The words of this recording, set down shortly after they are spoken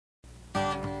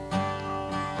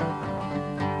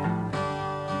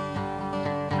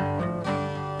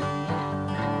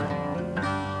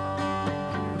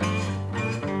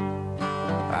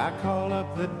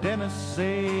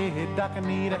say, hey, doc, I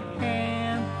need a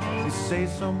hand. You say,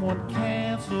 someone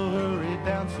cancel, hurry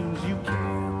down soon as you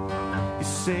can. You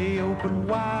say, open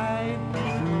wide,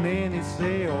 and then you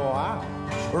say, oh, wow.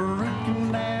 Root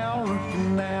canal,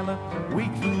 a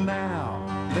week from now.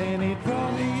 Then he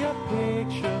draw me a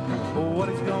picture of what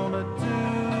he's gonna do.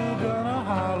 Gonna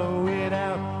hollow it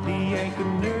out, he yank a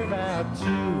nerve out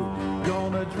too.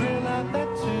 Gonna drill out that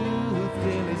tooth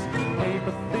till it's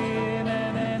paper thin,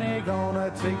 and then he gonna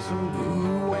take some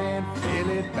glue and fill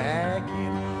it back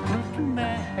in. Root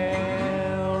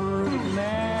canal, root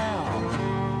canal,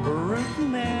 root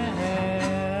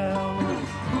canal.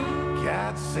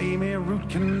 God save me, root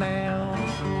canal.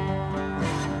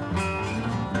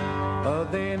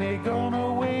 Then he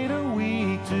gonna wait a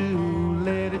week to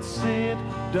let it sit.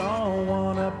 Don't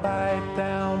wanna bite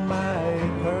down, might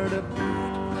hurt a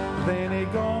bit. Then he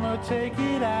gonna take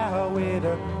it out with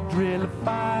a drill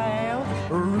file.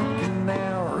 Root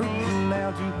canal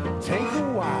to take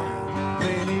a while.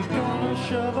 Then he gonna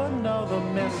shove another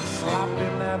mess of slop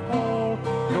in that hole.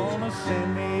 Gonna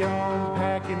send me on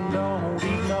packing, don't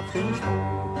eat nothing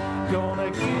cold. Gonna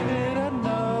give it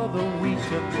another week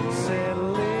to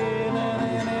settle in.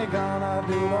 Gonna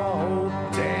do the whole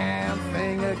damn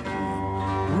thing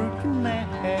again. Root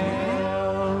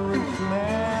canal, root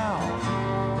canal,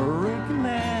 root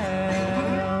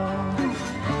canal.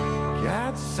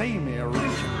 God save me,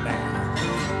 root canal.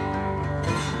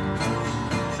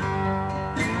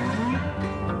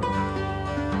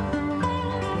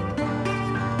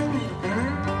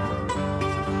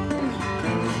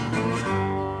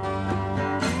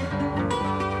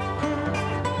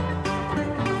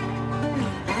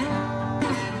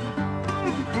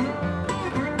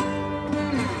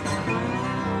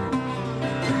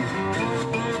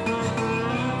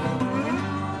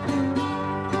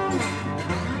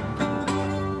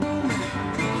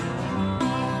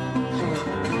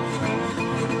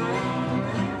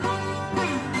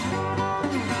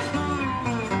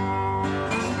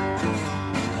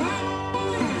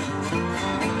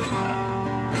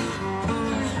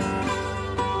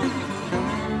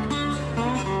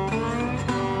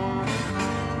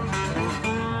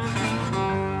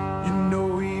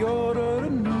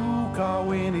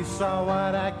 Saw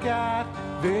what I got,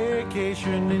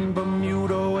 vacation in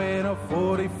Bermuda in a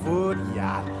 40-foot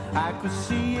yacht. I could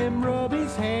see him rub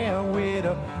his hair with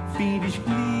a fiendish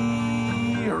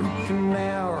glee. Root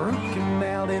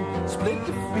canal, then split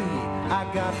the fee. I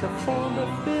got the form to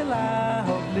fill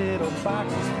out, little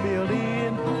boxes filled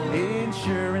in.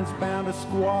 Insurance bound to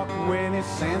squawk when it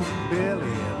sends the bill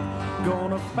in.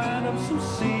 Gonna find up some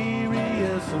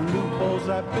serious loopholes,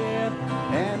 I bet.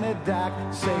 And the doc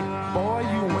say, boy,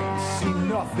 you ain't seen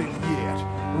nothing yet.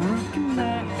 Root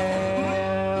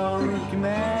canal, root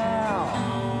canal,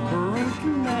 root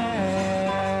canal.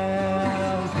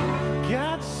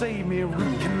 God save me, root